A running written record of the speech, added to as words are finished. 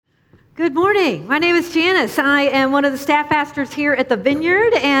Good morning. My name is Janice. I am one of the staff pastors here at the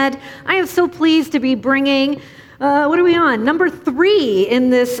Vineyard, and I am so pleased to be bringing, what are we on? Number 3 in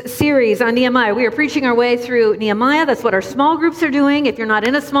this series on Nehemiah. We are preaching our way through Nehemiah. That's what our small groups are doing. If you're not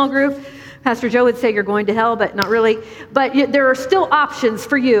in a small group, Pastor Joe would say you're going to hell, but not really. But there are still options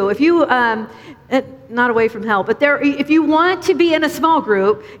for you. If you, not away from hell, but if you want to be in a small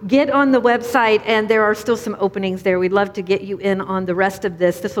group, get on the website, and there are still some openings there. We'd love to get you in on the rest of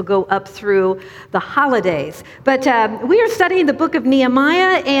this. This will go up through the holidays. But we are studying the book of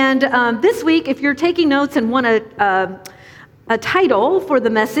Nehemiah, and this week, if you're taking notes and want a title for the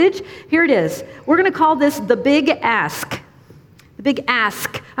message, here it is. We're going to call this The Big Ask. The Big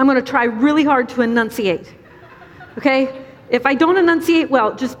Ask. I'm going to try really hard to enunciate, okay? If I don't enunciate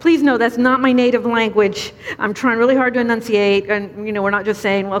well, just please know that's not my native language. I'm trying really hard to enunciate, and we're not just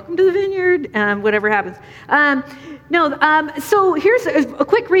saying, welcome to the Vineyard, whatever happens. So here's a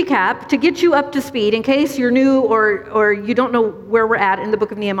quick recap to get you up to speed in case you're new or you don't know where we're at in the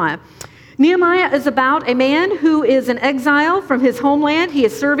book of Nehemiah. Nehemiah is about a man who is in exile from his homeland. He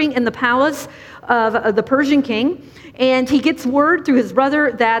is serving in the palace of the Persian king. And he gets word through his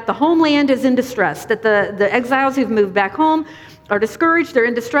brother that the homeland is in distress, that the exiles who've moved back home are discouraged, they're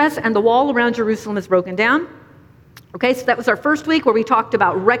in distress, and the wall around Jerusalem is broken down. Okay, so that was our first week where we talked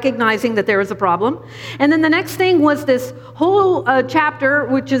about recognizing that there is a problem. And then the next thing was this whole chapter,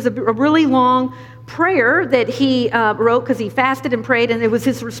 which is a really long prayer that he wrote because he fasted and prayed, and it was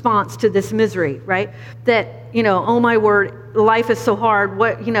his response to this misery, right? That, oh my word, life is so hard.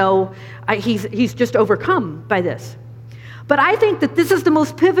 He's just overcome by this. But I think that this is the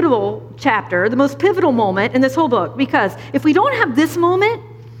most pivotal chapter, the most pivotal moment in this whole book, because if we don't have this moment,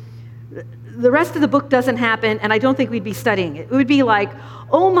 the rest of the book doesn't happen, and I don't think we'd be studying it. It would be like,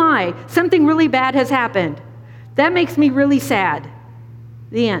 oh my, something really bad has happened. That makes me really sad.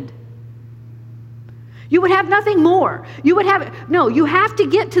 The end. You would have nothing more. You have to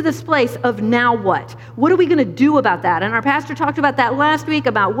get to this place of now what? What are we going to do about that? And our pastor talked about that last week,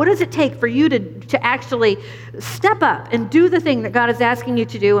 about what does it take for you to actually step up and do the thing that God is asking you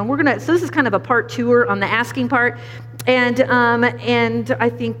to do. And so this is kind of a part 2 on the asking part. And I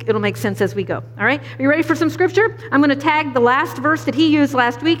think it'll make sense as we go. All right? Are you ready for some scripture? I'm going to tag the last verse that he used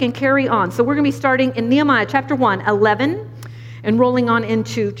last week and carry on. So we're going to be starting in Nehemiah chapter 1, 11, and rolling on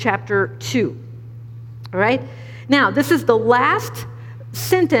into chapter 2. All right? Now, this is the last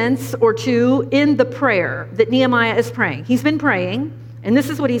sentence or 2 in the prayer that Nehemiah is praying. He's been praying, and this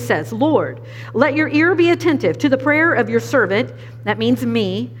is what he says. Lord, let your ear be attentive to the prayer of your servant, that means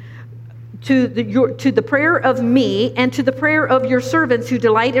me, to the prayer of me, and to the prayer of your servants who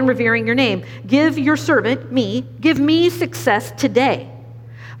delight in revering your name. Give your servant, me, give me success today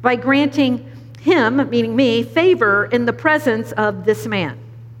by granting him, meaning me, favor in the presence of this man.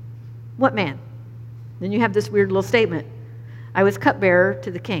 What man? Then you have this weird little statement. I was cupbearer to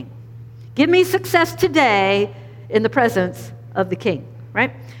the king. Give me success today in the presence of the king,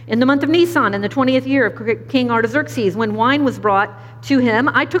 right? In the month of Nisan, in the 20th year of King Artaxerxes, when wine was brought to him,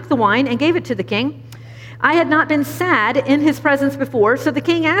 I took the wine and gave it to the king. I had not been sad in his presence before, so the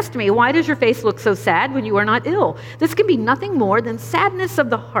king asked me, why does your face look so sad when you are not ill? This can be nothing more than sadness of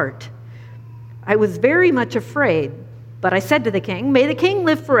the heart. I was very much afraid, but I said to the king, may the king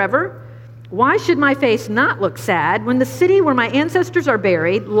live forever. Why should my face not look sad when the city where my ancestors are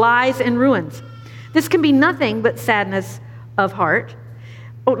buried lies in ruins? This can be nothing but sadness of heart.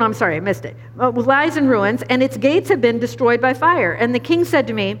 Oh, no, I'm sorry, I missed it. Lies in ruins, and its gates have been destroyed by fire. And the king said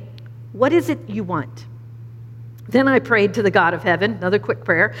to me, what is it you want? Then I prayed to the God of heaven, another quick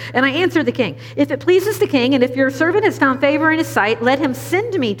prayer, and I answered the king, if it pleases the king, and if your servant has found favor in his sight, let him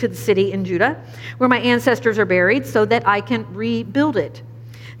send me to the city in Judah, where my ancestors are buried, so that I can rebuild it.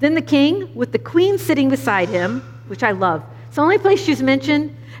 Then the king, with the queen sitting beside him, which I love. It's the only place she's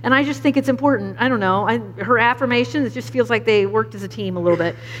mentioned, and I just think it's important. I don't know. Her affirmation, it just feels like they worked as a team a little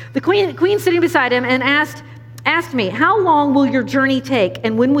bit. The queen sitting beside him and asked me, how long will your journey take,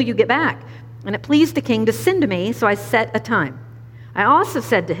 and when will you get back? And it pleased the king to send me, so I set a time. I also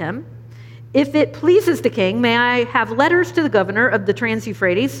said to him, if it pleases the king, may I have letters to the governor of the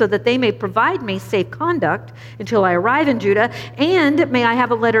Trans-Euphrates so that they may provide me safe conduct until I arrive in Judah, and may I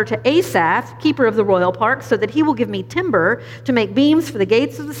have a letter to Asaph, keeper of the royal park, so that he will give me timber to make beams for the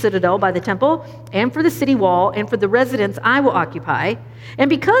gates of the citadel by the temple and for the city wall and for the residence I will occupy. And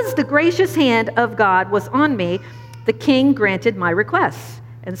because the gracious hand of God was on me, the king granted my requests.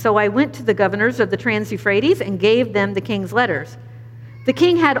 And so I went to the governors of the Trans-Euphrates and gave them the king's letters. The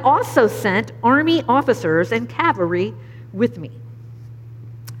king had also sent army officers and cavalry with me.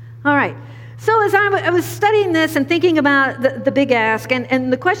 All right, So as I was studying this and thinking about the big ask,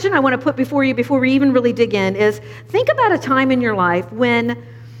 and the question I want to put before you before we even really dig in is, think about a time in your life when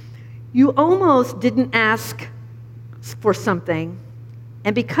you almost didn't ask for something,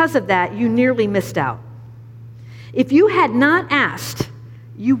 and because of that, you nearly missed out. If you had not asked,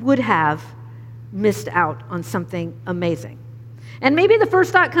 you would have missed out on something amazing. And maybe the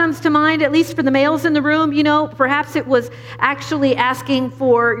first thought comes to mind, at least for the males in the room, perhaps it was actually asking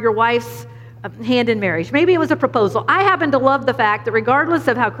for your wife's hand in marriage. Maybe it was a proposal. I happen to love the fact that regardless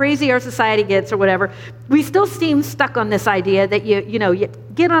of how crazy our society gets or whatever, we still seem stuck on this idea that you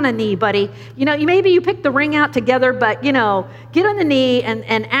get on a knee, buddy. Maybe you pick the ring out together, but get on the knee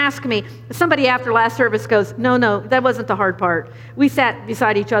and ask me. Somebody after last service goes, no, that wasn't the hard part. We sat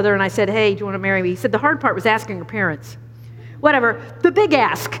beside each other and I said, hey, do you want to marry me? He said, the hard part was asking your parents. Whatever, the big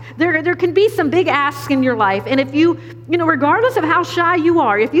ask. There can be some big asks in your life. And if you regardless of how shy you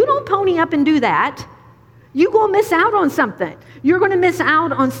are, if you don't pony up and do that, you're going to miss out on something. You're going to miss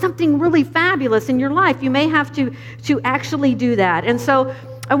out on something really fabulous in your life. You may have to actually do that. And so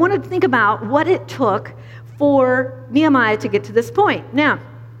I want to think about what it took for Nehemiah to get to this point. Now,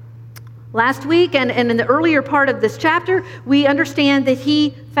 last week and in the earlier part of this chapter, we understand that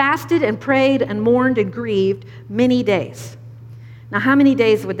he fasted and prayed and mourned and grieved many days. Now, how many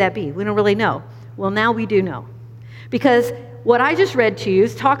days would that be? We don't really know. Well, now we do know. Because what I just read to you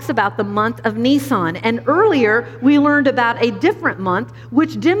talks about the month of Nisan. And earlier, we learned about a different month,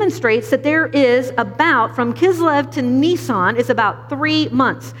 which demonstrates that there is from Kislev to Nisan is about 3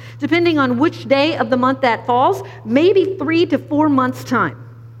 months. Depending on which day of the month that falls, maybe 3 to 4 months' time.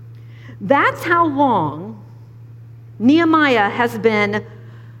 That's how long Nehemiah has been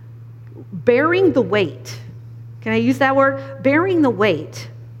bearing the weight. Can I use that word? Bearing the weight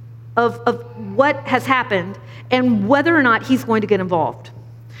of what has happened and whether or not he's going to get involved.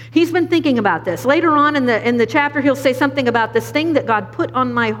 He's been thinking about this. Later on in the chapter, he'll say something about this thing that God put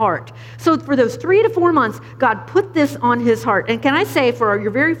on my heart. So for those 3 to 4 months, God put this on his heart. And can I say for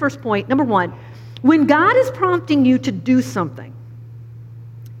your very first point, number one, when God is prompting you to do something,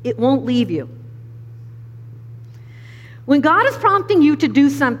 it won't leave you. When God is prompting you to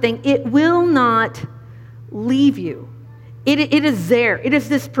do something, it will not leave you. It is there. It is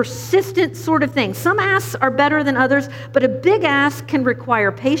this persistent sort of thing. Some asks are better than others, but a big ask can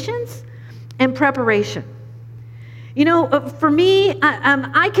require patience and preparation. For me,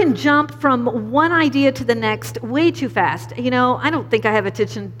 I can jump from one idea to the next way too fast. I don't think I have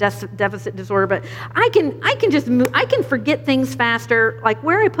attention deficit disorder, but I can just move. I can forget things faster, like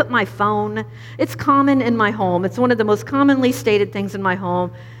where I put my phone. It's common in my home. It's one of the most commonly stated things in my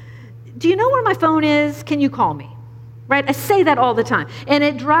home. Do you know where my phone is? Can you call me? Right? I say that all the time. And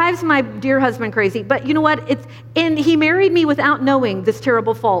it drives my dear husband crazy. But you know what? And he married me without knowing this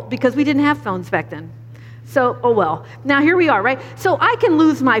terrible fault because we didn't have phones back then. So, oh well. Now here we are, right? So I can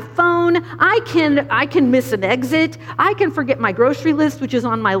lose my phone. I can miss an exit. I can forget my grocery list, which is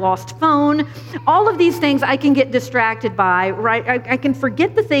on my lost phone. All of these things I can get distracted by, right? I can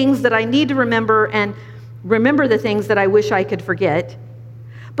forget the things that I need to remember and remember the things that I wish I could forget.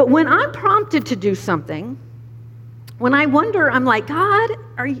 But when I'm prompted to do something, when I wonder, I'm like, God,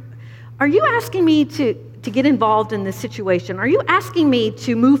 are you asking me to get involved in this situation? Are you asking me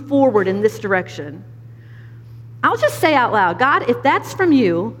to move forward in this direction? I'll just say out loud, God, if that's from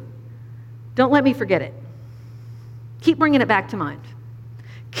you, don't let me forget it. Keep bringing it back to mind.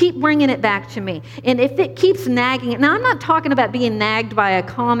 Keep bringing it back to me. And if it keeps nagging, now I'm not talking about being nagged by a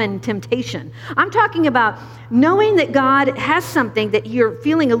common temptation. I'm talking about knowing that God has something that you're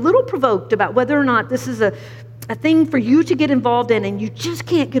feeling a little provoked about whether or not this is a thing for you to get involved in and you just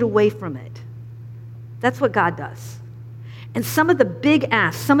can't get away from it. That's what God does. And some of the big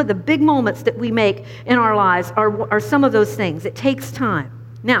asks, some of the big moments that we make in our lives are some of those things. It takes time.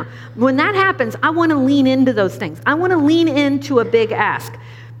 Now, when that happens, I want to lean into those things. I want to lean into a big ask.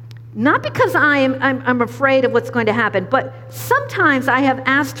 Not because I'm afraid of what's going to happen, but sometimes I have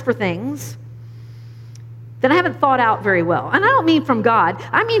asked for things that I haven't thought out very well. And I don't mean from God.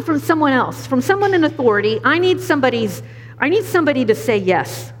 I mean from someone else, from someone in authority. I need somebody to say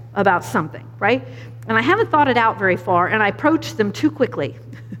yes about something, right? And I haven't thought it out very far, and I approached them too quickly.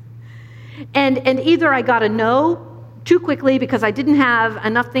 and either I got a no too quickly because I didn't have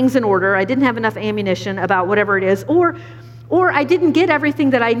enough things in order, I didn't have enough ammunition about whatever it is, or I didn't get everything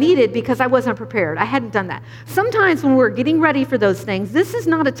that I needed because I wasn't prepared. I hadn't done that. Sometimes when we're getting ready for those things, this is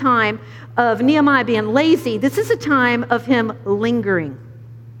not a time of Nehemiah being lazy. This is a time of him lingering.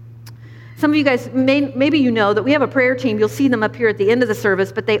 Some of you guys, maybe you know that we have a prayer team. You'll see them up here at the end of the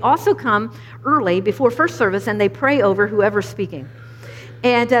service, but they also come early before first service and they pray over whoever's speaking.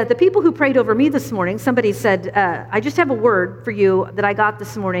 And the people who prayed over me this morning, somebody said, I just have a word for you that I got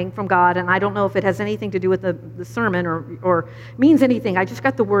this morning from God, and I don't know if it has anything to do with the sermon or means anything. I just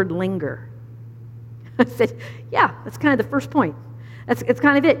got the word linger. I said, yeah, that's kind of the first point. It's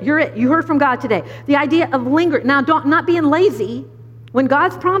kind of it. You're it. You heard from God today. The idea of linger. Now, not being lazy. When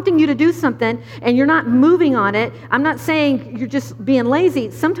God's prompting you to do something and you're not moving on it, I'm not saying you're just being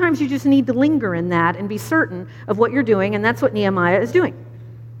lazy. Sometimes you just need to linger in that and be certain of what you're doing, and that's what Nehemiah is doing.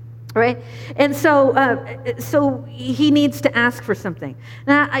 Right? And so he needs to ask for something.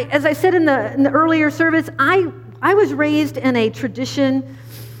 Now, as I said in the earlier service, I was raised in a tradition,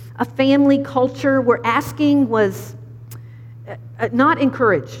 a family culture where asking was not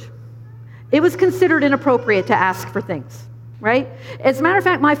encouraged. It was considered inappropriate to ask for things. Right? As a matter of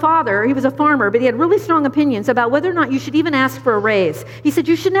fact, my father, he was a farmer, but he had really strong opinions about whether or not you should even ask for a raise. He said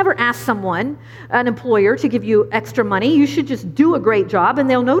you should never ask someone, an employer, to give you extra money. You should just do a great job, and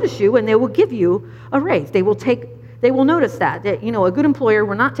they'll notice you, and they will give you a raise. They will notice that a good employer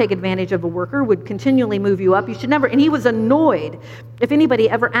will not take advantage of a worker, would continually move you up. You should never, and he was annoyed if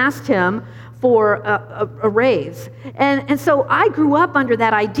anybody ever asked him for a raise. And so I grew up under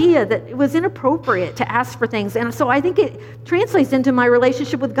that idea that it was inappropriate to ask for things. And so I think it translates into my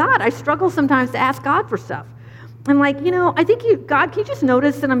relationship with God. I struggle sometimes to ask God for stuff. I'm like, I think God, can you just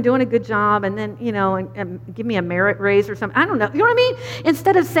notice that I'm doing a good job and then, and give me a merit raise or something? I don't know. You know what I mean?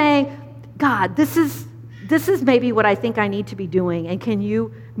 Instead of saying, God, this is maybe what I think I need to be doing, and can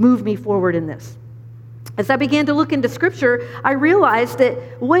you move me forward in this? As I began to look into Scripture, I realized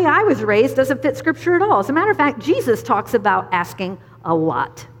that the way I was raised doesn't fit Scripture at all. As a matter of fact, Jesus talks about asking a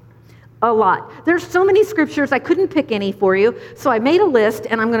lot. A lot. There's so many scriptures, I couldn't pick any for you, so I made a list,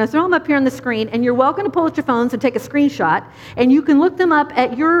 and I'm going to throw them up here on the screen, and you're welcome to pull out your phones and take a screenshot, and you can look them up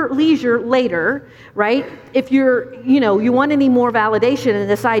at your leisure later, right? If you want any more validation in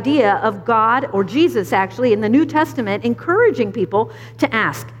this idea of God, or Jesus actually, in the New Testament, encouraging people to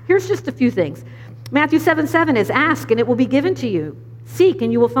ask. Here's just a few things. Matthew 7:7 is ask, and it will be given to you. Seek,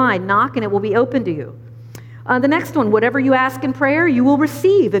 and you will find. Knock, and it will be open to you. The next one, whatever you ask in prayer, you will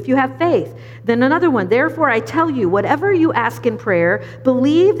receive if you have faith. Then another one, therefore I tell you, whatever you ask in prayer,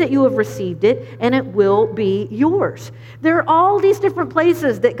 believe that you have received it, and it will be yours. There are all these different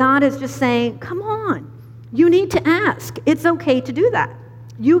places that God is just saying, come on, you need to ask. It's okay to do that.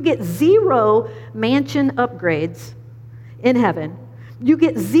 You get 0 mansion upgrades in heaven. You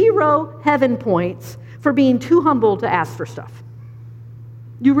get 0 heaven points for being too humble to ask for stuff.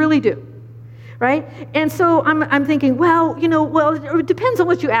 You really do. Right? And so I'm thinking, it depends on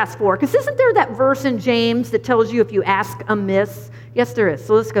what you ask for. Because isn't there that verse in James that tells you if you ask amiss? Yes, there is.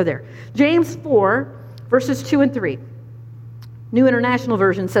 So let's go there. James 4, verses 2 and 3. New International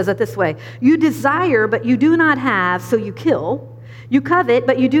Version says it this way. You desire, but you do not have, so you kill. You covet,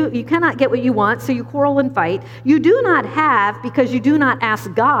 but you cannot get what you want, so you quarrel and fight. You do not have because you do not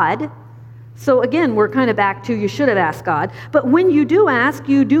ask God. So again, we're kind of back to you should have asked God. But when you do ask,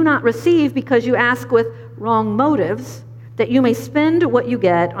 you do not receive because you ask with wrong motives, that you may spend what you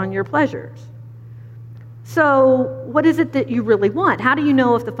get on your pleasures. So what is it that you really want? How do you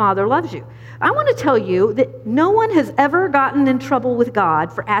know if the Father loves you? I want to tell you that no one has ever gotten in trouble with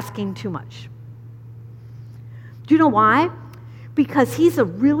God for asking too much. Do you know why? Because He's a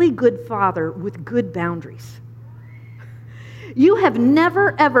really good Father with good boundaries. You have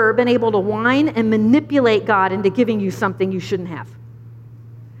never, ever been able to whine and manipulate God into giving you something you shouldn't have.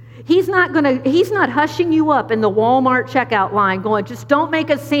 He's not hushing you up in the Walmart checkout line going, just don't make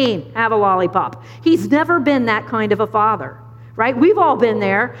a scene, have a lollipop. He's never been that kind of a father, right? We've all been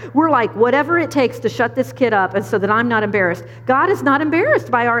there. We're like, whatever it takes to shut this kid up and so that I'm not embarrassed. God is not embarrassed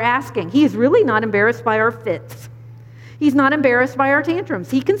by our asking. He is really not embarrassed by our fits. He's not embarrassed by our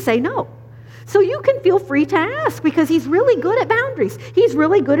tantrums. He can say no. So you can feel free to ask because He's really good at boundaries. He's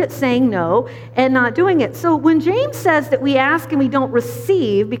really good at saying no and not doing it. So when James says that we ask and we don't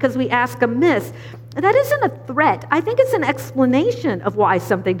receive because we ask amiss, that isn't a threat. I think it's an explanation of why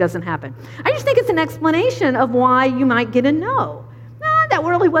something doesn't happen. I just think it's an explanation of why you might get a no. That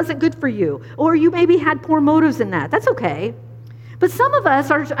really wasn't good for you. Or you maybe had poor motives in that. That's okay. But some of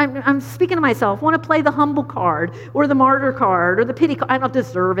us are, I'm speaking to myself, want to play the humble card or the martyr card or the pity card. I don't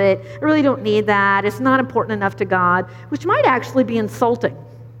deserve it. I really don't need that. It's not important enough to God, which might actually be insulting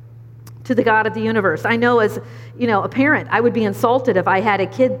to the God of the universe. I know as, a parent, I would be insulted if I had a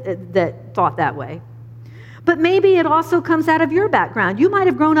kid that thought that way. But maybe it also comes out of your background. You might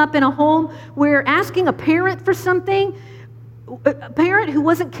have grown up in a home where asking a parent for something, a parent who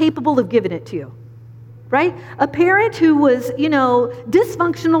wasn't capable of giving it to you. right? A parent who was,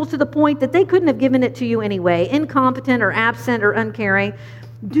 dysfunctional to the point that they couldn't have given it to you anyway, incompetent or absent or uncaring.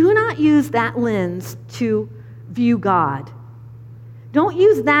 Do not use that lens to view God. Don't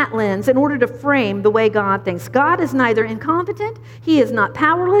use that lens in order to frame the way God thinks. God is neither incompetent, He is not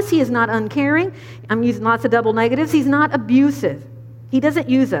powerless, He is not uncaring. I'm using lots of double negatives. He's not abusive. He doesn't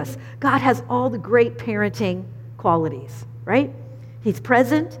use us. God has all the great parenting qualities, right? He's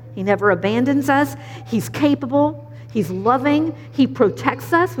present. He never abandons us. He's capable. He's loving. He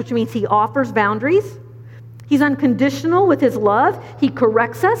protects us, which means He offers boundaries. He's unconditional with His love. He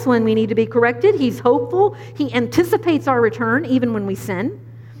corrects us when we need to be corrected. He's hopeful. He anticipates our return even when we sin.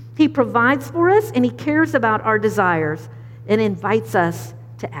 He provides for us, and He cares about our desires and invites us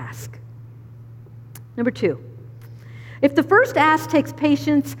to ask. Number 2, if the first ask takes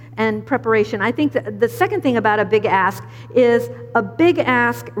patience and preparation, I think that the second thing about a big ask is a big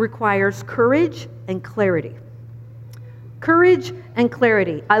ask requires courage and clarity. Courage and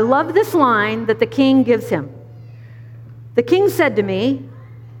clarity. I love this line that the king gives him. The king said to me,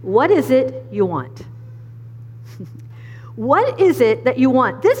 "What is it you want?" What is it that you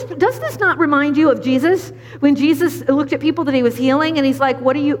want? Does this not remind you of Jesus? When Jesus looked at people that He was healing and He's like,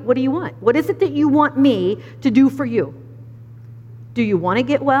 what do you want? What is it that you want me to do for you? Do you want to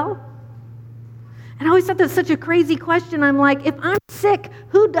get well? And I always thought that's such a crazy question. I'm like, if I'm sick,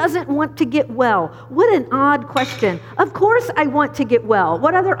 who doesn't want to get well? What an odd question. Of course I want to get well.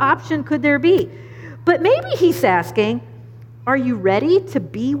 What other option could there be? But maybe He's asking, are you ready to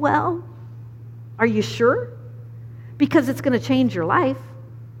be well? Are you sure? Because it's going to change your life.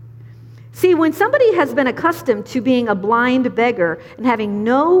 See, when somebody has been accustomed to being a blind beggar and having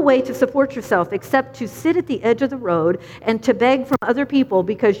no way to support yourself except to sit at the edge of the road and to beg from other people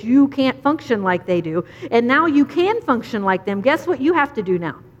because you can't function like they do, and now you can function like them, guess what you have to do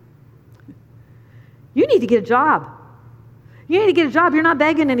now? You need to get a job. You need to get a job. You're not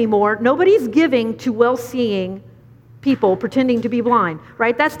begging anymore. Nobody's giving to well-seeing people pretending to be blind,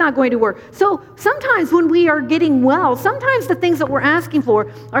 right? That's not going to work. So sometimes when we are getting well, sometimes the things that we're asking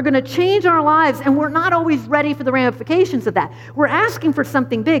for are going to change our lives, and we're not always ready for the ramifications of that. We're asking for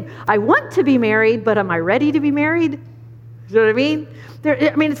something big. I want to be married, but am I ready to be married? You know what I mean?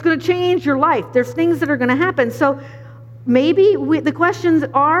 It's going to change your life. There's things that are going to happen. So maybe the questions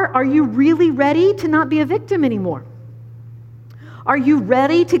are you really ready to not be a victim anymore? Are you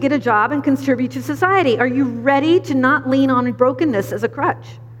ready to get a job and contribute to society? Are you ready to not lean on brokenness as a crutch?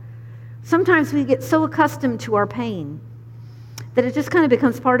 Sometimes we get so accustomed to our pain that it just kind of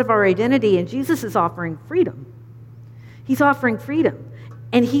becomes part of our identity, and Jesus is offering freedom. He's offering freedom,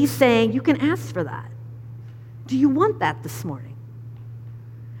 and He's saying you can ask for that. Do you want that this morning?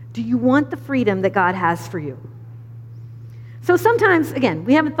 Do you want the freedom that God has for you? So sometimes, again,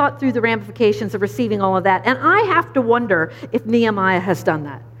 we haven't thought through the ramifications of receiving all of that. And I have to wonder if Nehemiah has done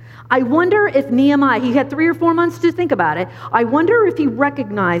that. I wonder if Nehemiah, he had 3 or 4 months to think about it. I wonder if he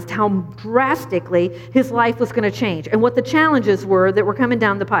recognized how drastically his life was going to change and what the challenges were that were coming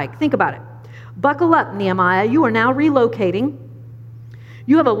down the pike. Think about it. Buckle up, Nehemiah. You are now relocating.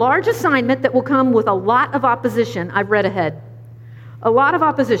 You have a large assignment that will come with a lot of opposition. I've read ahead. A lot of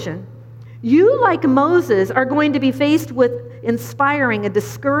opposition. You, like Moses, are going to be faced with inspiring a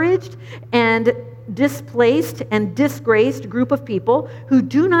discouraged and displaced and disgraced group of people who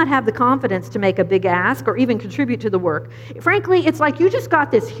do not have the confidence to make a big ask or even contribute to the work. Frankly, it's like you just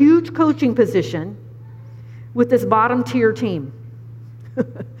got this huge coaching position with this bottom tier team.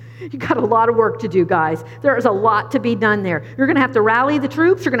 You got a lot of work to do, guys. There is a lot to be done there. You're going to have to rally the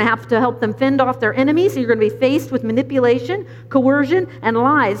troops. You're going to have to help them fend off their enemies. And you're going to be faced with manipulation, coercion, and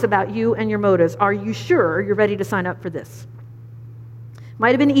lies about you and your motives. Are you sure you're ready to sign up for this? Might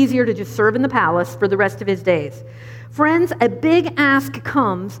have been easier to just serve in the palace for the rest of his days. Friends, a big ask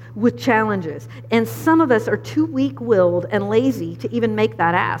comes with challenges. And some of us are too weak-willed and lazy to even make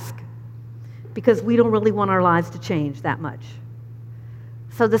that ask because we don't really want our lives to change that much.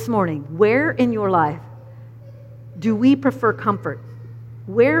 So this morning, where in your life do we prefer comfort?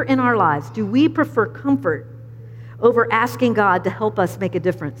 Where in our lives do we prefer comfort over asking God to help us make a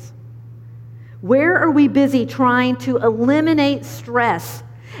difference? Where are we busy trying to eliminate stress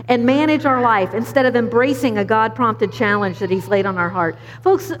and manage our life instead of embracing a God-prompted challenge that He's laid on our heart?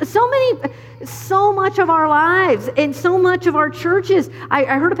 Folks, so much of our lives and so much of our churches, I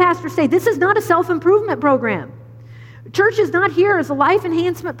heard a pastor say, this is not a self-improvement program. Church is not here as a life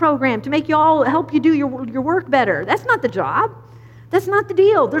enhancement program to make you all help you do your work better. That's not the job. That's not the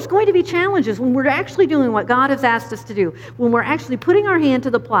deal. There's going to be challenges when we're actually doing what God has asked us to do, when we're actually putting our hand to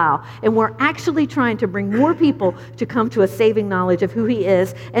the plow and we're actually trying to bring more people to come to a saving knowledge of who He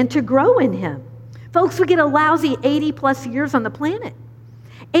is and to grow in Him. Folks, we get a lousy 80 plus years on the planet.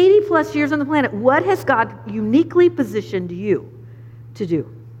 80 plus years on the planet. What has God uniquely positioned you to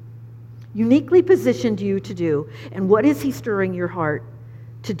do? Uniquely positioned you to do. And what is he stirring your heart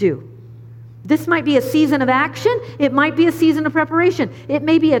to do? This might be a season of action. It might be a season of preparation. It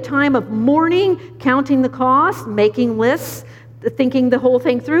may be a time of mourning, counting the cost, making lists, thinking the whole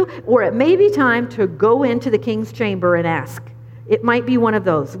thing through, or it may be time to go into the king's chamber and ask. It might be one of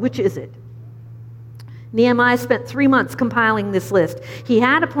those. Which is it? Nehemiah spent 3 months compiling this list. He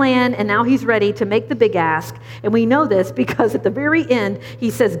had a plan, and now he's ready to make the big ask. And we know this because at the very end, he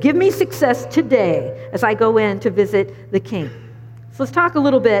says, give me success today as I go in to visit the king. So let's talk a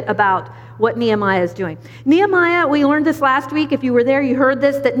little bit about what Nehemiah is doing. Nehemiah, we learned this last week. If you were there, you heard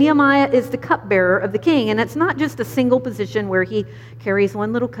this, that Nehemiah is the cupbearer of the king. And it's not just a single position where he carries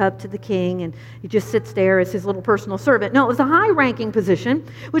one little cup to the king and he just sits there as his little personal servant. No, it was a high-ranking position,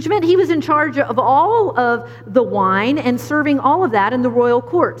 which meant he was in charge of all of the wine and serving all of that in the royal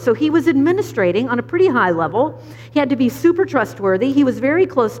court. So he was administrating on a pretty high level. He had to be super trustworthy. He was very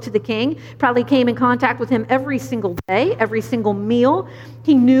close to the king, probably came in contact with him every single day, every single meal.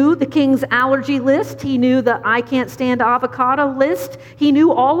 He knew the king's allergy list. He knew the I can't stand avocado list. He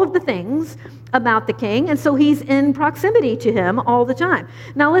knew all of the things about the king, and so he's in proximity to him all the time.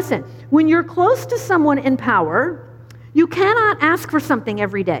 Now listen, when you're close to someone in power, you cannot ask for something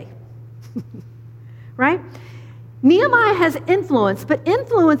every day, right? Nehemiah has influence, but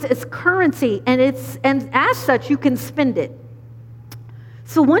influence is currency, and as such, you can spend it.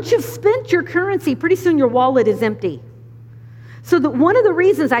 So once you've spent your currency, pretty soon your wallet is empty. So one of the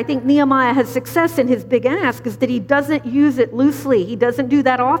reasons I think Nehemiah has success in his big ask is that he doesn't use it loosely. He doesn't do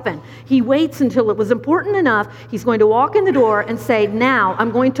that often. He waits until it was important enough. He's going to walk in the door and say, now I'm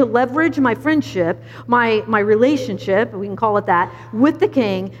going to leverage my friendship, my relationship, we can call it that, with the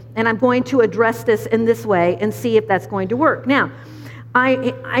king, and I'm going to address this in this way and see if that's going to work. Now,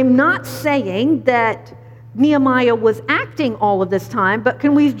 I'm not saying that Nehemiah was acting all of this time, but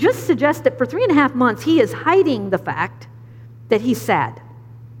can we just suggest that for 3.5 months he is hiding the fact that he's sad.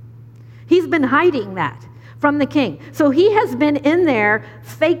 He's been hiding that from the king. So he has been in there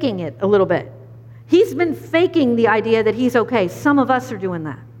faking it a little bit. He's been faking the idea that he's okay. Some of us are doing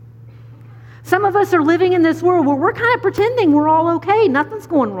that. Some of us are living in this world where we're kind of pretending we're all okay. Nothing's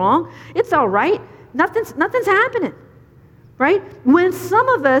going wrong. It's all right. Nothing's happening, right? When some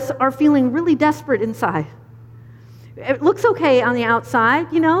of us are feeling really desperate inside. It looks okay on the outside,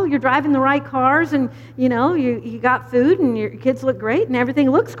 you're driving the right cars and, you got food and your kids look great and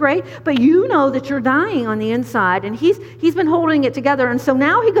everything looks great, but you know that you're dying on the inside, and he's been holding it together. And so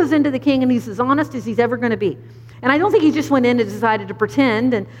now he goes into the king and he's as honest as he's ever going to be. And I don't think he just went in and decided to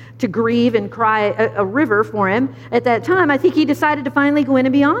pretend and to grieve and cry a river for him at that time. I think he decided to finally go in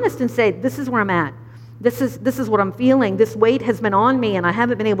and be honest and say, this is where I'm at. This is what I'm feeling. This weight has been on me, and I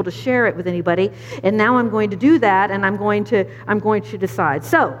haven't been able to share it with anybody. And now I'm going to do that, and I'm going to decide.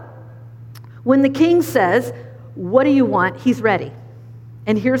 So, when the king says, "What do you want?" he's ready.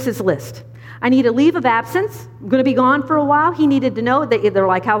 And here's his list. I need a leave of absence. I'm going to be gone for a while. He needed to know that they're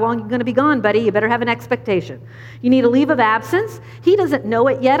like, "How long are you going to be gone, buddy? You better have an expectation." You need a leave of absence. He doesn't know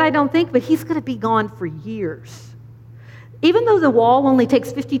it yet, I don't think, but he's going to be gone for years. Even though the wall only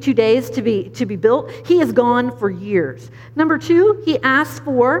takes 52 days to be built, he is gone for years. Number 2, he asks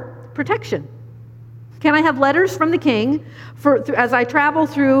for protection. Can I have letters from the king as I travel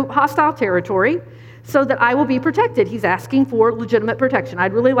through hostile territory so that I will be protected? He's asking for legitimate protection.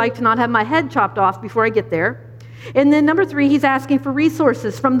 I'd really like to not have my head chopped off before I get there. And then number 3, he's asking for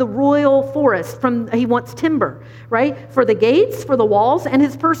resources from the royal forest. He wants timber, right? For the gates, for the walls, and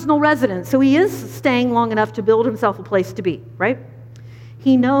his personal residence. So he is staying long enough to build himself a place to be, right?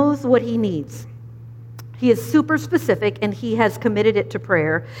 He knows what he needs. He is super specific, and he has committed it to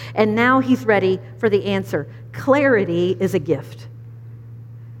prayer. And now he's ready for the answer. Clarity is a gift.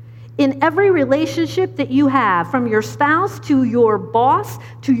 In every relationship that you have, from your spouse to your boss,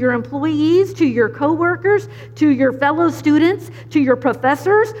 to your employees, to your coworkers, to your fellow students, to your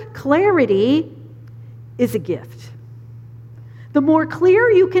professors, clarity is a gift. The more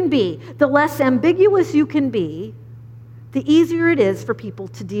clear you can be, the less ambiguous you can be, the easier it is for people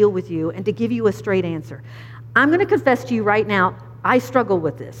to deal with you and to give you a straight answer. I'm going to confess to you right now, I struggle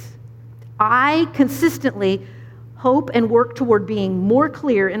with this. I consistently hope and work toward being more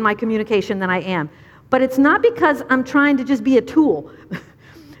clear in my communication than I am. But it's not because I'm trying to just be a tool.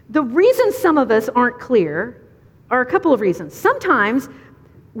 The reason some of us aren't clear are a couple of reasons. Sometimes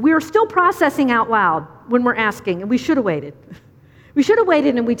we're still processing out loud when we're asking, and we should have waited. We should have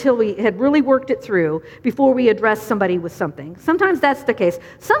waited until we had really worked it through before we address somebody with something. Sometimes that's the case.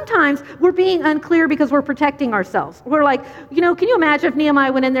 Sometimes we're being unclear because we're protecting ourselves. We're like, can you imagine if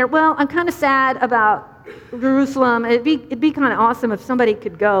Nehemiah went in there, well, I'm kind of sad about Jerusalem. It'd be kind of awesome if somebody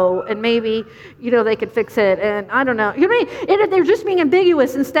could go and maybe, they could fix it. And I don't know. You know what I mean? They're just being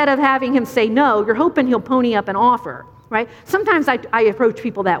ambiguous instead of having him say no. You're hoping he'll pony up an offer, right? Sometimes I approach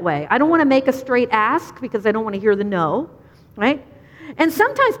people that way. I don't want to make a straight ask because I don't want to hear the no, right? And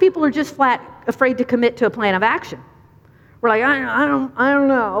sometimes people are just flat afraid to commit to a plan of action. We're like, I don't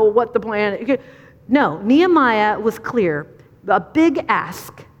know what the plan is. No, Nehemiah was clear. A big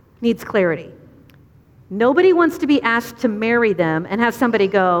ask needs clarity. Nobody wants to be asked to marry them and have somebody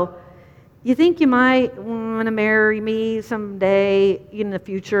go, you think you might want to marry me someday in the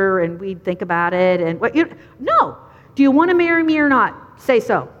future and we'd think about it? And no. Do you want to marry me or not? Say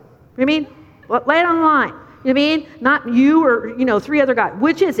so. You know what I mean? Well, lay it on the line. You know what I mean? Not you or, 3 other guys.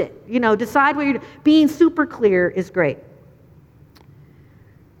 Which is it? Decide what you're doing. Being super clear is great.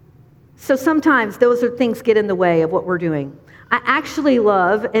 So sometimes those are things get in the way of what we're doing. I actually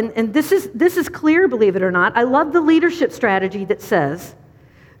love, and this is clear, believe it or not, I love the leadership strategy that says,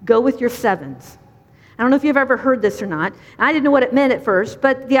 go with your sevens. I don't know if you've ever heard this or not. I didn't know what it meant at first,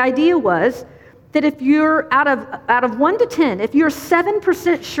 but the idea was that if you're out of 1 to 10, if you're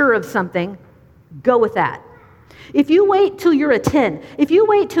 7% sure of something, go with that. If you wait till you're a 10, if you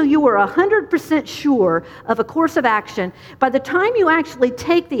wait till you are 100% sure of a course of action, by the time you actually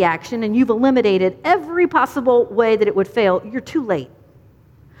take the action and you've eliminated every possible way that it would fail, you're too late.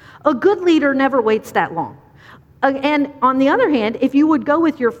 A good leader never waits that long. And on the other hand, if you would go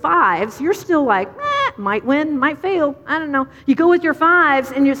with your 5s, you're still like, might win, might fail, I don't know. You go with your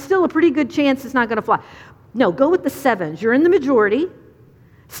 5s and you're still a pretty good chance it's not going to fly. No, go with the 7s. You're in the majority.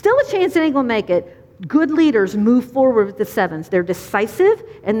 Still a chance it ain't going to make it. Good leaders move forward with the 7s. They're decisive,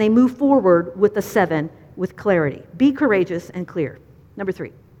 and they move forward with the 7 with clarity. Be courageous and clear. Number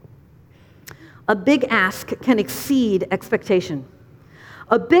 3, a big ask can exceed expectation.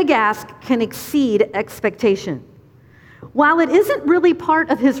 A big ask can exceed expectation. While it isn't really part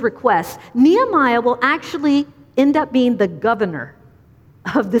of his request, Nehemiah will actually end up being the governor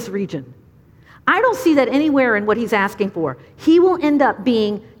of this region. I don't see that anywhere in what he's asking for. He will end up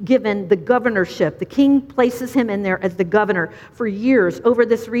being given the governorship. The king places him in there as the governor for years over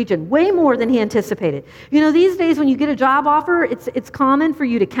this region, way more than he anticipated. These days when you get a job offer, it's common for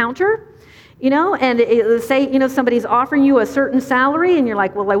you to counter, and say, somebody's offering you a certain salary and you're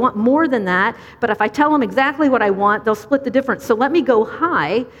like, well, I want more than that, but if I tell them exactly what I want, they'll split the difference. So let me go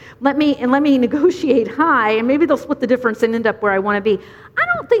high, let me negotiate high, and maybe they'll split the difference and end up where I want to be. I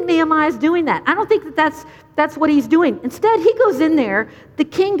don't think Nehemiah is doing that. I don't think that's what he's doing. Instead, he goes in there, the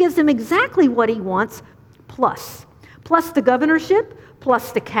king gives him exactly what he wants, plus the governorship,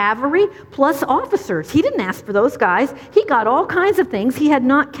 plus the cavalry, plus officers. He didn't ask for those guys. He got all kinds of things he had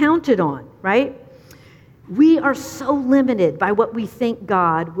not counted on, right? We are so limited by what we think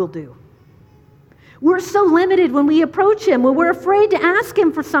God will do. We're so limited when we approach him, when we're afraid to ask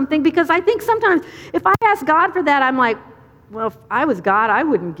him for something, because I think sometimes if I ask God for that, I'm like, well, if I was God, I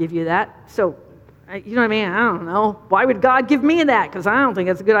wouldn't give you that. So, you know what I mean? I don't know. Why would God give me that? Because I don't think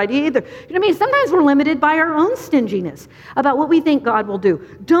that's a good idea either. You know what I mean? Sometimes we're limited by our own stinginess about what we think God will do.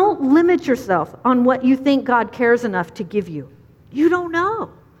 Don't limit yourself on what you think God cares enough to give you. You don't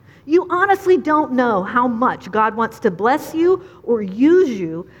know. You honestly don't know how much God wants to bless you or use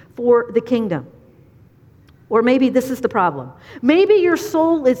you for the kingdom. Or maybe this is the problem. Maybe your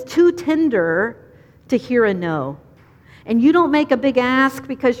soul is too tender to hear a no. And you don't make a big ask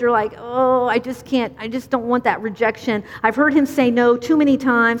because you're like, oh, I just don't want that rejection. I've heard him say no too many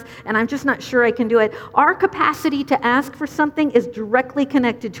times, and I'm just not sure I can do it. Our capacity to ask for something is directly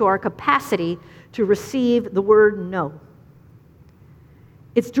connected to our capacity to receive the word no.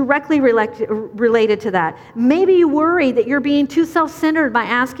 It's directly related to that. Maybe you worry that you're being too self-centered by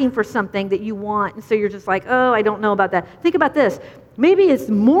asking for something that you want, and so you're just like, oh, I don't know about that. Think about this. Maybe it's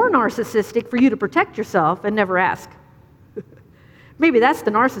more narcissistic for you to protect yourself and never ask. Maybe that's the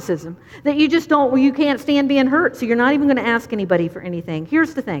narcissism, that you can't stand being hurt, so you're not even going to ask anybody for anything.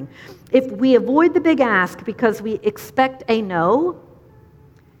 Here's the thing. If we avoid the big ask because we expect a no,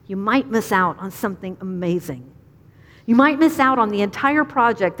 you might miss out on something amazing. You might miss out on the entire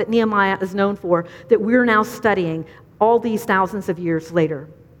project that Nehemiah is known for, that we're now studying all these thousands of years later.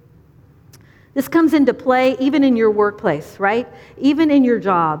 This comes into play even in your workplace, right? Even in your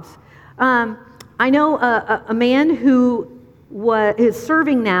jobs. I know a man who is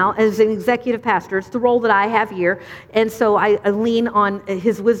serving now as an executive pastor. It's the role that I have here. And so I lean on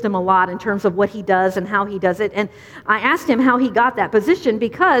his wisdom a lot in terms of what he does and how he does it. And I asked him how he got that position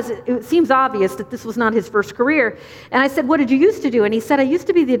because it seems obvious that this was not his first career. And I said, what did you used to do? And he said, I used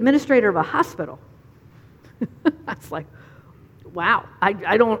to be the administrator of a hospital. I was like, wow,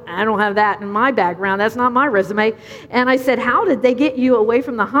 I don't have that in my background. That's not my resume. And I said, how did they get you away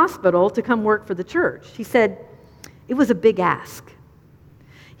from the hospital to come work for the church? He said, it was a big ask.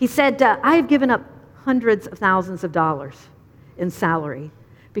 He said, I have given up hundreds of thousands of dollars in salary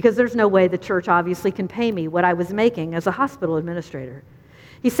because there's no way the church obviously can pay me what I was making as a hospital administrator.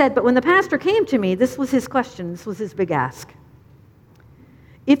 He said, but when the pastor came to me, this was his question, this was his big ask.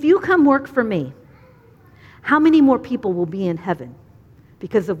 If you come work for me, how many more people will be in heaven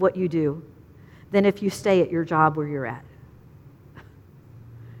because of what you do than if you stay at your job where you're at?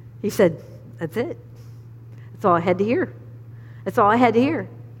 He said, that's it. That's all I had to hear. That's all I had to hear.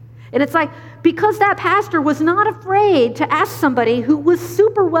 And it's like, because that pastor was not afraid to ask somebody who was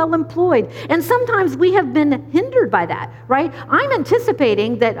super well employed. And sometimes we have been hindered by that, right? I'm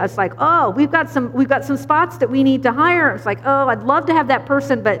anticipating that it's like, oh, we've got some spots that we need to hire. It's like, oh, I'd love to have that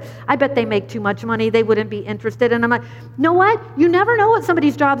person, but I bet they make too much money. They wouldn't be interested. And I'm like, you know what? You never know what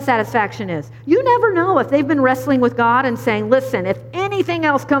somebody's job satisfaction is. You never know if they've been wrestling with God and saying, listen, if anything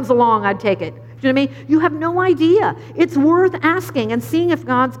else comes along, I'd take it. Do you know what I mean? You have no idea. It's worth asking and seeing if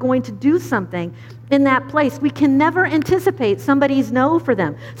God's going to do something in that place. We can never anticipate somebody's no for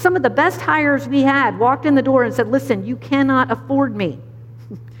them. Some of the best hires we had walked in the door and said, listen, you cannot afford me,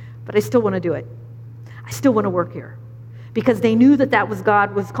 but I still want to do it. I still want to work here because they knew that was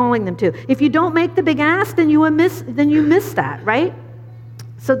God was calling them to. If you don't make the big ask, then you miss that, right?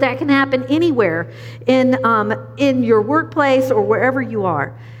 So that can happen anywhere in your workplace or wherever you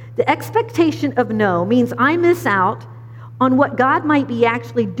are. The expectation of no means I miss out on what God might be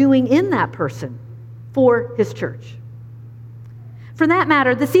actually doing in that person for his church. For that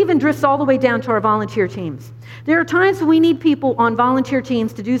matter, this even drifts all the way down to our volunteer teams. There are times when we need people on volunteer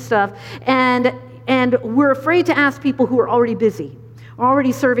teams to do stuff, and we're afraid to ask people who are already busy,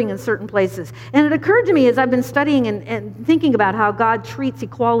 already serving in certain places. And it occurred to me as I've been studying and thinking about how God treats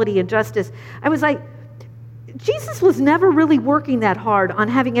equality and justice, I was like, Jesus was never really working that hard on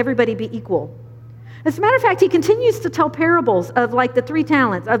having everybody be equal. As a matter of fact, he continues to tell parables of like the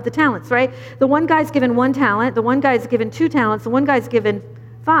talents, right? The one guy's given 1 talent, the one guy's given 2 talents, the one guy's given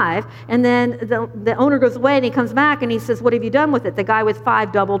 5, and then the owner goes away and he comes back and he says, what have you done with it? The guy with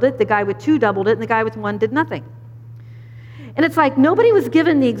 5 doubled it, the guy with 2 doubled it, and the guy with 1 did nothing. And it's like nobody was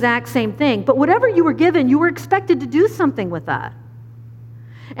given the exact same thing, but whatever you were given, you were expected to do something with that.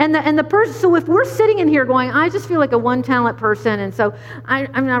 And the person, so if we're sitting in here going, I just feel like a 1-talent person, and so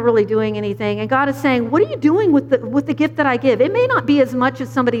I'm not really doing anything, and God is saying, what are you doing with the gift that I give? It may not be as much as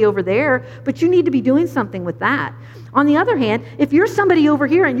somebody over there, but you need to be doing something with that. On the other hand, if you're somebody over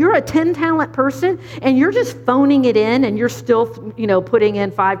here and you're a 10-talent person and you're just phoning it in and you're still, putting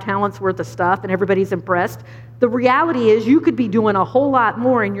in 5 talents worth of stuff and everybody's impressed, the reality is you could be doing a whole lot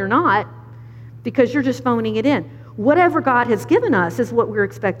more and you're not because you're just phoning it in. Whatever God has given us is what we're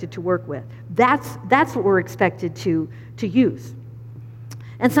expected to work with. That's what we're expected to use.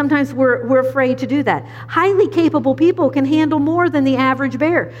 And sometimes we're afraid to do that. Highly capable people can handle more than the average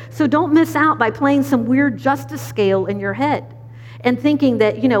bear. So don't miss out by playing some weird justice scale in your head and thinking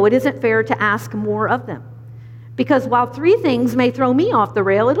that, it isn't fair to ask more of them. Because while 3 things may throw me off the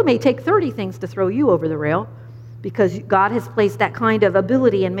rail, it may take 30 things to throw you over the rail because God has placed that kind of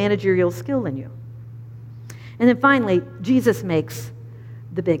ability and managerial skill in you. And then finally, Jesus makes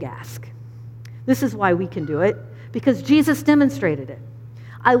the big ask. This is why we can do it, because Jesus demonstrated it.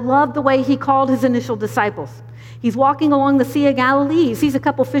 I love the way he called his initial disciples. He's walking along the Sea of Galilee. He sees a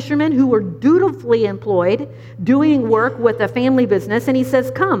couple fishermen who were dutifully employed, doing work with a family business, and he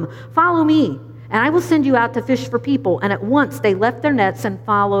says, come, follow me, and I will send you out to fish for people. And at once they left their nets and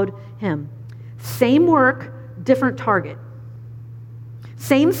followed him. Same work, different target.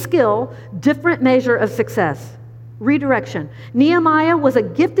 Same skill, different measure of success. Redirection. Nehemiah was a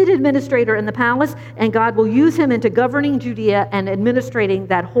gifted administrator in the palace, and God will use him into governing Judea and administrating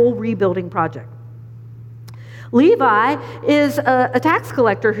that whole rebuilding project. Levi is a tax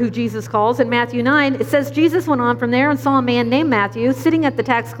collector who Jesus calls in Matthew 9. It says, Jesus went on from there and saw a man named Matthew sitting at the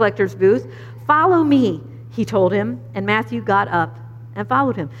tax collector's booth. Follow me, he told him, and Matthew got up and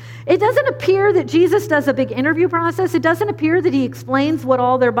followed him. It doesn't appear that Jesus does a big interview process. It doesn't appear that he explains what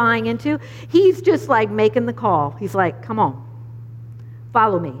all they're buying into. He's just like making the call. He's like, come on,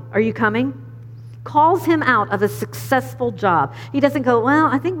 follow me. Are you coming? calls him out of a successful job. He doesn't go, well,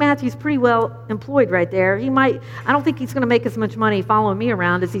 I think Matthew's pretty well employed right there. I don't think he's going to make as much money following me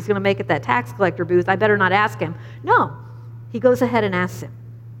around as he's going to make at that tax collector booth. I better not ask him. No, he goes ahead and asks him.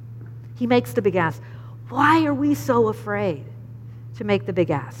 He makes the big ask. Why are we so afraid to make the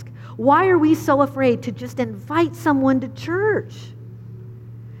big ask? Why are we so afraid to just invite someone to church?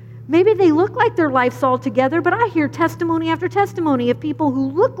 Maybe they look like their life's all together, but I hear testimony after testimony of people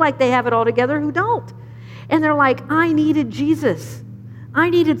who look like they have it all together who don't. And they're like, I needed Jesus. I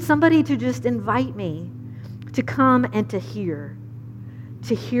needed somebody to just invite me to come and to hear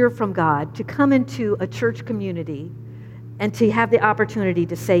from God, to come into a church community and to have the opportunity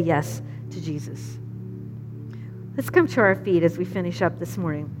to say yes to Jesus. Let's come to our feet as we finish up this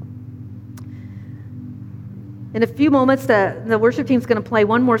morning. In a few moments, the worship team's going to play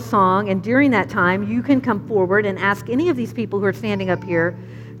one more song, and during that time, you can come forward and ask any of these people who are standing up here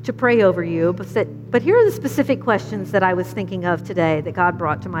to pray over you. But here are the specific questions that I was thinking of today that God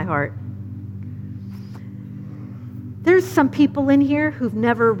brought to my heart. There's some people in here who've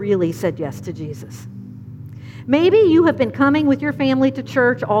never really said yes to Jesus. Maybe you have been coming with your family to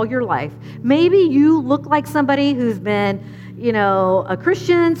church all your life. Maybe you look like somebody who's been a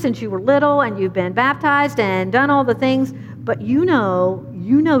Christian since you were little and you've been baptized and done all the things, but you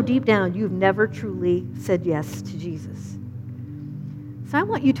know deep down you've never truly said yes to Jesus. So I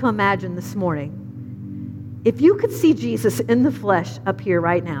want you to imagine this morning, if you could see Jesus in the flesh up here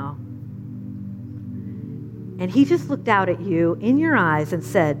right now, and he just looked out at you in your eyes and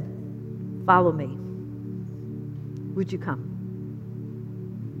said, follow me, would you come?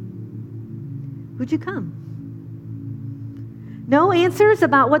 Would you come? No answers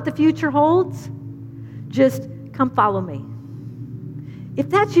about what the future holds. Just come follow me. If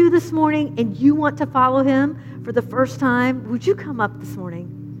that's you this morning and you want to follow him for the first time, would you come up this morning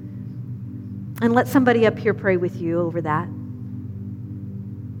and let somebody up here pray with you over that?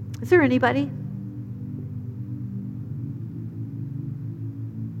 Is there anybody?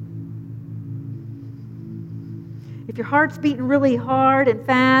 If your heart's beating really hard and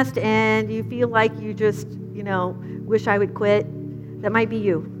fast and you feel like you just, wish I would quit, that might be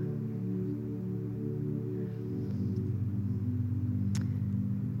you.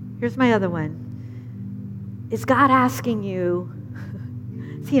 Here's my other one. Is God asking you,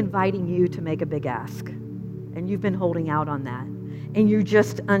 is he inviting you to make a big ask? And you've been holding out on that. And you're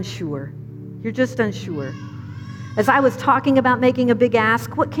just unsure. You're just unsure. As I was talking about making a big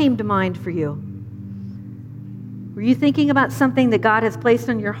ask, what came to mind for you? Were you thinking about something that God has placed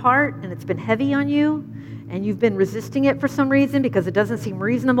on your heart and it's been heavy on you? And you've been resisting it for some reason because it doesn't seem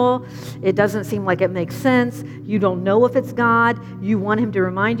reasonable. It doesn't seem like it makes sense. You don't know if it's God. You want him to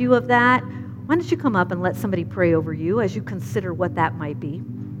remind you of that. Why don't you come up and let somebody pray over you as you consider what that might be?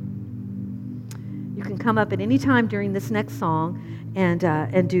 You can come up at any time during this next song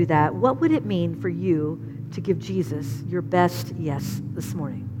and do that. What would it mean for you to give Jesus your best yes this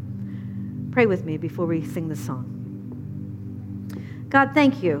morning? Pray with me before we sing this song. God,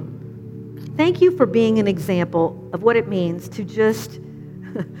 thank you. Thank you for being an example of what it means to just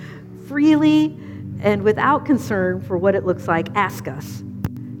freely and without concern for what it looks like, ask us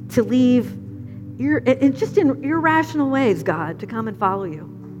to leave just in irrational ways, God, to come and follow you.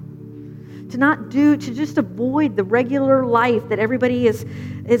 To just avoid the regular life that everybody is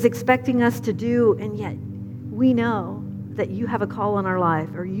expecting us to do, and yet we know that you have a call on our life,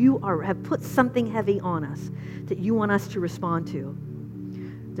 or have put something heavy on us that you want us to respond to.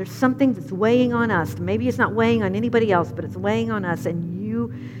 There's something that's weighing on us. Maybe it's not weighing on anybody else, but it's weighing on us, and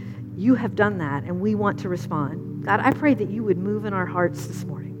you have done that, and we want to respond. God, I pray that you would move in our hearts this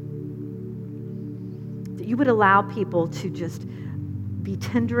morning, that you would allow people to just be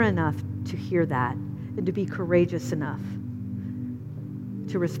tender enough to hear that and to be courageous enough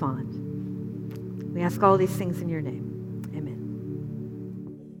to respond. We ask all these things in your name.